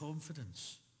gives us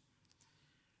confidence.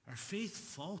 Our faith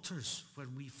falters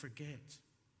when we forget.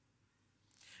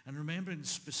 And remembering the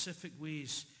specific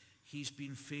ways he's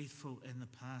been faithful in the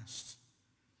past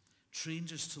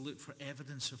trains us to look for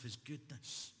evidence of his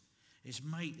goodness, his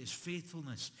might, his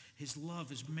faithfulness, his love,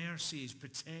 his mercy, his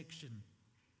protection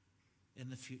in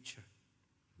the future.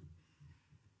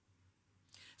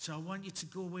 So I want you to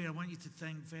go away. I want you to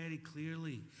think very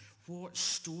clearly. What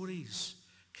stories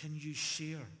can you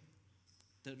share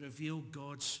that reveal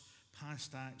God's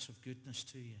past acts of goodness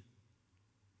to you?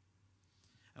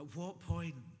 At what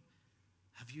point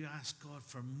have you asked God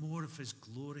for more of his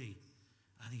glory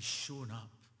and he's shown up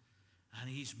and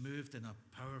he's moved in a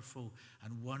powerful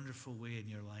and wonderful way in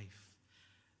your life?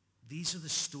 These are the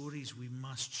stories we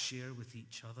must share with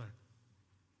each other.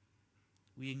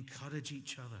 We encourage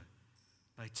each other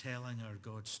by telling our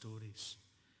God stories.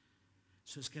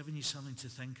 So it's given you something to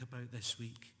think about this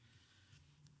week.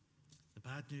 The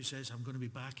bad news is I'm going to be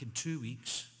back in 2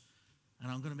 weeks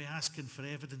and I'm going to be asking for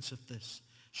evidence of this.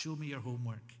 Show me your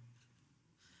homework.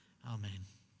 Amen.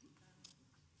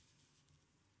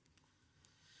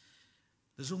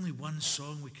 There's only one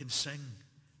song we can sing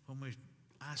when we're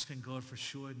asking God for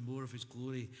showing more of his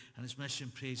glory, and it's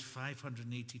Mission Praise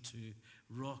 582,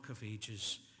 Rock of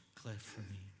Ages, cleft for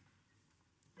me.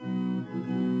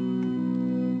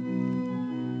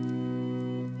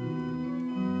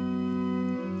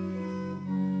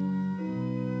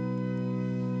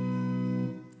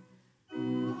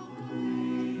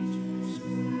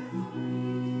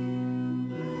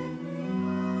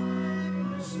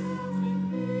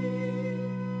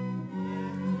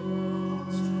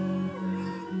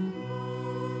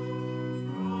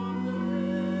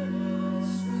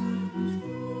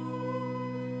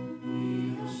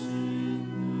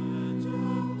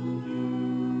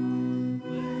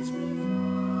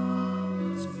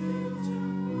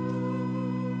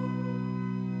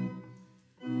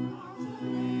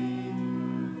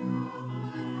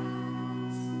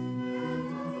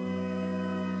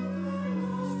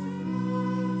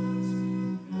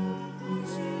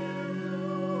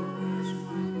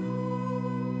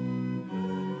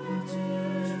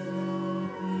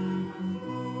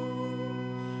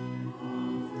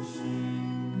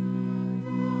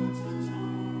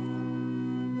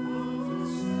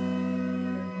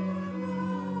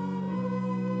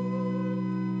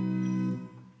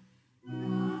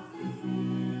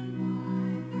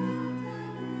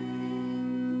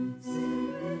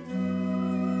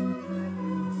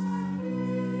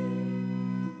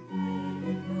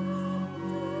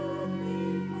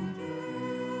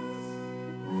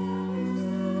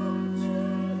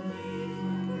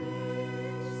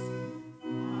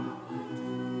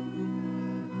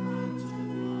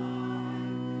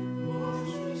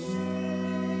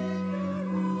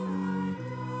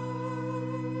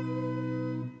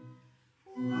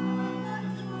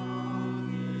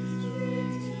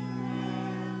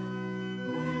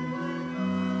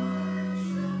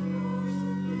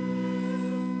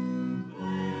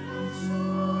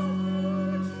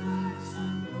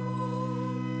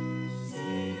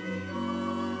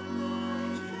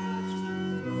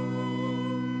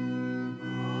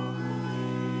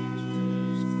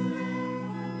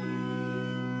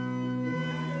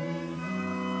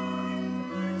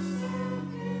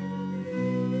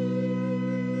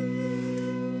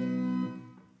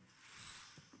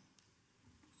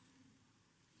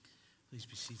 Please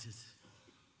be seated.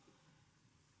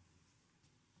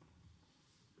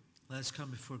 Let's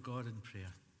come before God in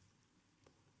prayer.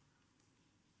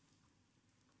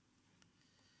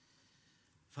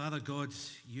 Father God,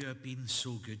 you have been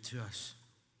so good to us.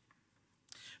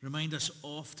 Remind us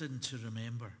often to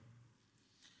remember,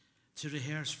 to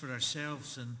rehearse for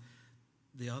ourselves and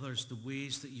the others the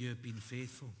ways that you have been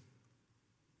faithful.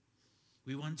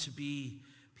 We want to be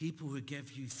people who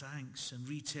give you thanks and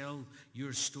retell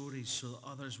your stories so that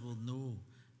others will know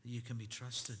that you can be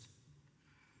trusted.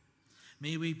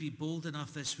 May we be bold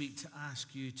enough this week to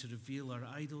ask you to reveal our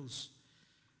idols,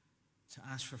 to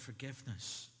ask for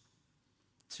forgiveness,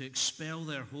 to expel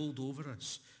their hold over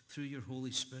us through your Holy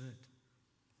Spirit,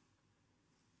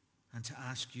 and to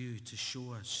ask you to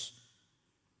show us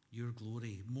your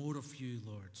glory, more of you,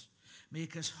 Lord.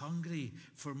 Make us hungry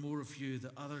for more of you,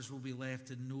 that others will be left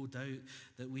in no doubt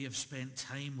that we have spent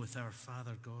time with our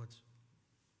Father God.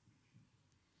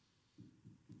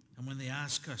 And when they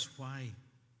ask us why,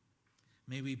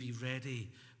 may we be ready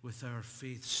with our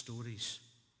faith stories.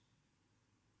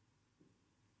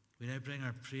 We now bring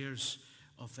our prayers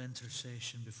of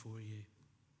intercession before you.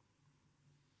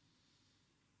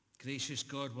 Gracious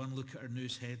God, one look at our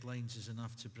news headlines is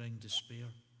enough to bring despair.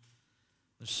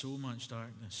 There's so much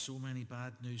darkness, so many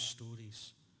bad news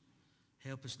stories.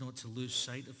 Help us not to lose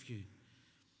sight of you.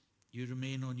 You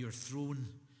remain on your throne.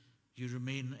 You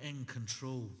remain in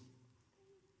control.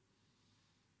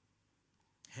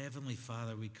 Heavenly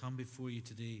Father, we come before you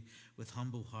today with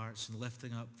humble hearts and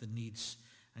lifting up the needs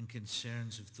and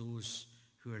concerns of those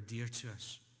who are dear to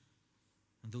us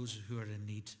and those who are in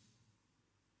need.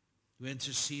 We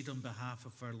intercede on behalf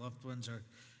of our loved ones, our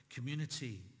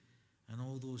community, and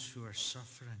all those who are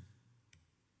suffering.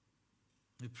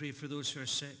 We pray for those who are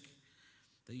sick,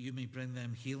 that you may bring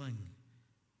them healing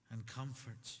and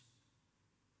comfort.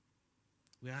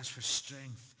 We ask for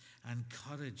strength and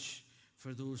courage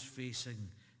for those facing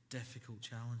difficult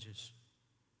challenges.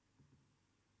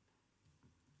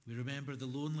 We remember the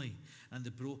lonely and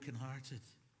the brokenhearted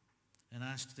and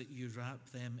ask that you wrap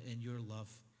them in your love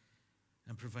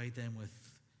and provide them with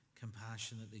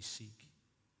compassion that they seek.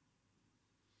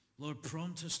 Lord,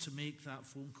 prompt us to make that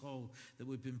phone call that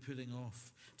we've been putting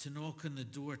off, to knock on the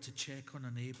door, to check on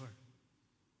a neighbor.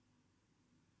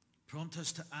 Prompt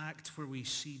us to act where we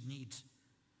see need,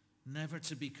 never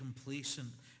to be complacent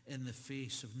in the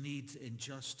face of need,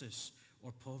 injustice,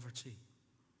 or poverty.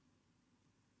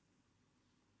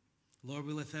 Lord,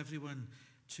 we lift everyone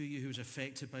to you who was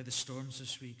affected by the storms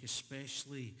this week,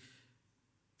 especially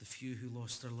the few who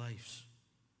lost their lives.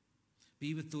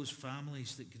 Be with those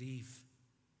families that grieve.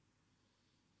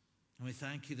 And we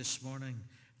thank you this morning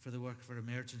for the work of our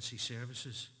emergency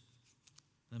services,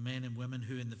 the men and women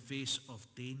who in the face of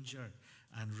danger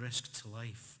and risk to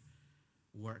life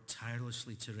work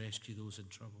tirelessly to rescue those in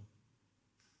trouble.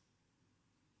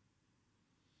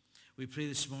 We pray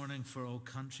this morning for all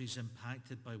countries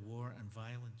impacted by war and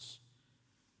violence.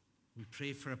 We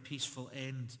pray for a peaceful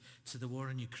end to the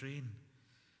war in Ukraine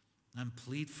and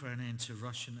plead for an end to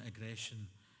Russian aggression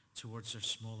towards our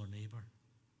smaller neighbor.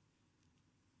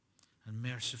 And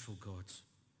merciful God,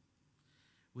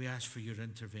 we ask for your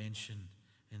intervention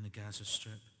in the Gaza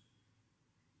Strip.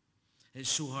 It's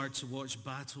so hard to watch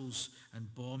battles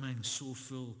and bombing so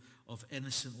full of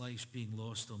innocent lives being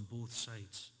lost on both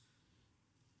sides,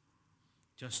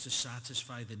 just to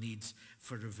satisfy the need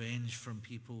for revenge from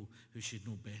people who should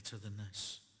know better than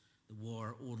this. The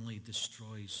war only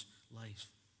destroys life.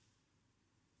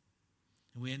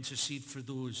 And we intercede for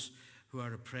those who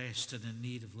are oppressed and in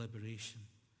need of liberation,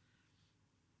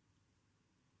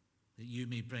 that you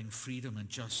may bring freedom and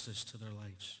justice to their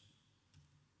lives.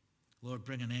 Lord,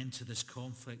 bring an end to this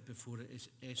conflict before it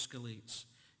escalates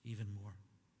even more.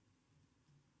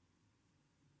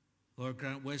 Lord,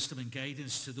 grant wisdom and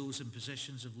guidance to those in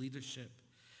positions of leadership,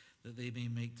 that they may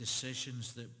make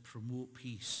decisions that promote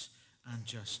peace and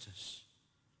justice.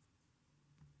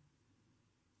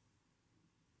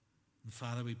 And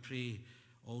Father, we pray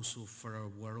also for our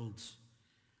world,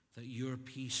 that your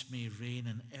peace may reign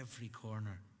in every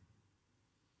corner.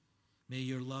 May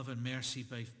your love and mercy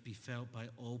be felt by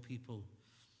all people,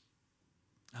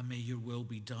 and may your will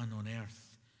be done on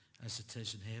earth as it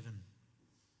is in heaven.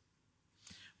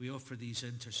 We offer these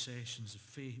intercessions of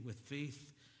faith, with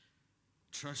faith,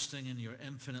 trusting in your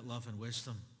infinite love and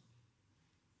wisdom.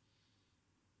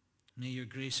 May your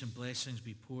grace and blessings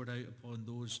be poured out upon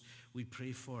those we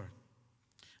pray for,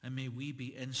 and may we be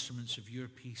instruments of your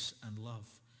peace and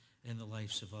love in the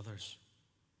lives of others.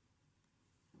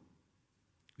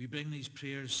 We bring these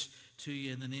prayers to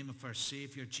you in the name of our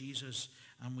Savior Jesus,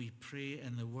 and we pray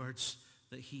in the words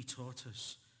that he taught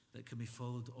us that can be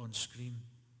followed on screen.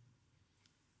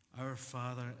 Our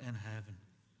Father in heaven,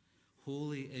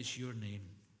 holy is your name.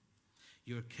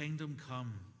 Your kingdom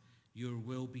come, your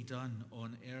will be done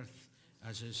on earth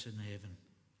as is in heaven.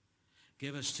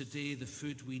 Give us today the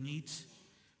food we need.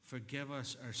 Forgive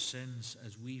us our sins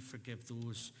as we forgive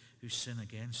those who sin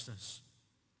against us.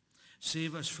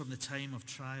 Save us from the time of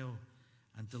trial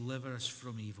and deliver us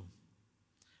from evil.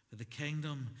 For the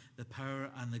kingdom, the power,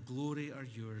 and the glory are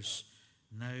yours,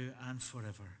 now and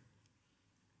forever.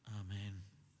 Amen.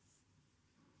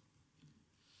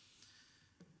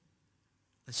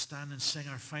 Let's stand and sing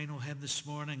our final hymn this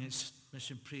morning. It's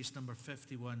Mission Praise number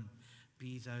 51,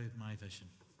 Be Thou My Vision.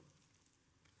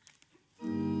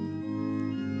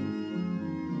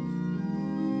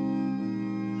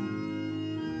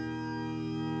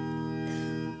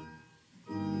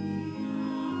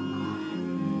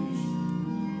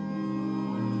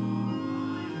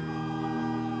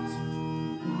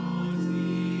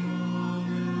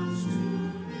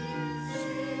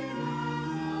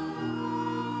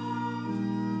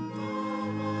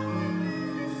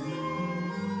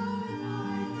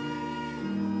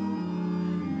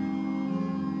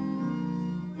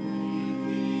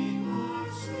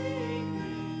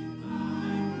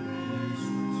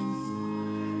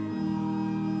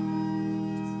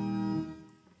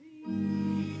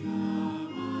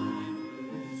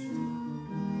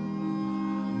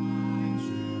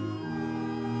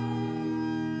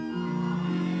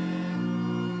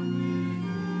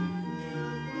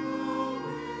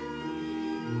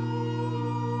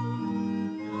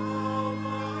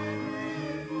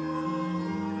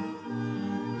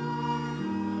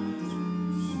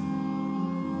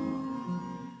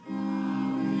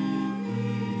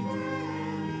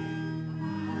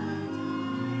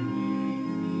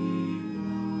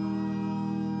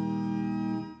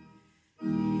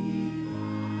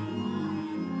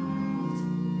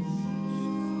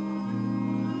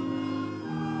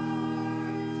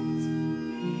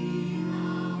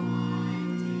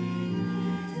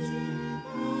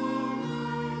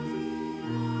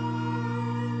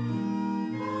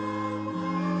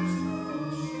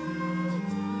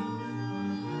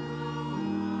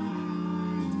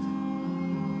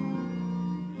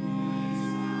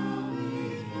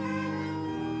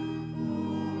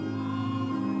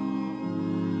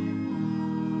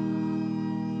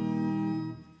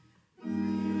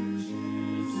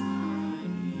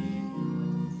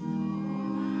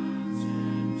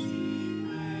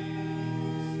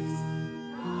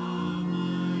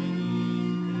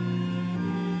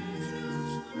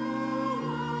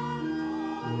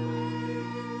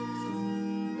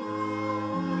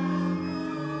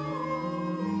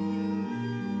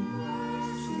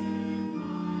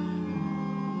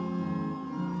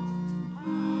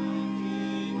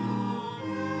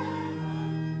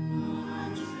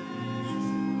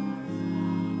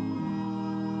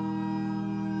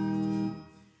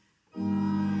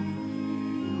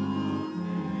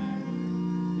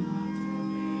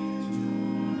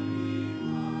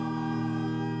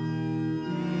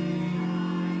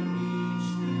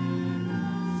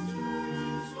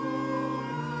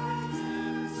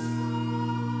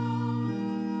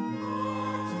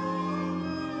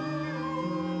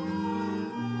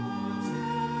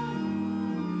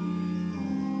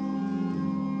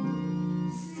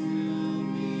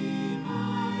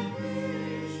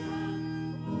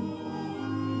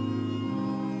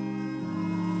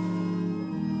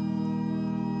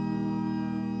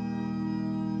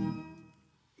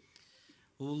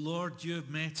 O Lord, you have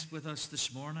met with us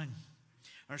this morning.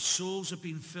 Our souls have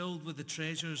been filled with the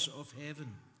treasures of heaven.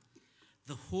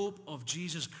 The hope of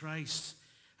Jesus Christ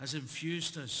has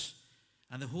infused us,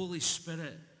 and the Holy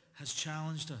Spirit has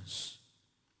challenged us.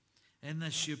 In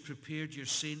this you have prepared your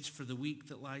saints for the week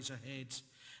that lies ahead.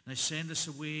 Now send us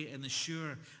away in the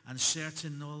sure and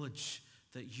certain knowledge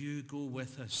that you go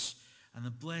with us. And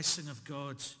the blessing of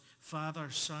God,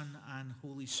 Father, Son, and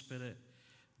Holy Spirit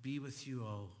be with you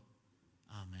all.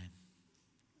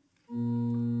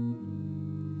 Amen.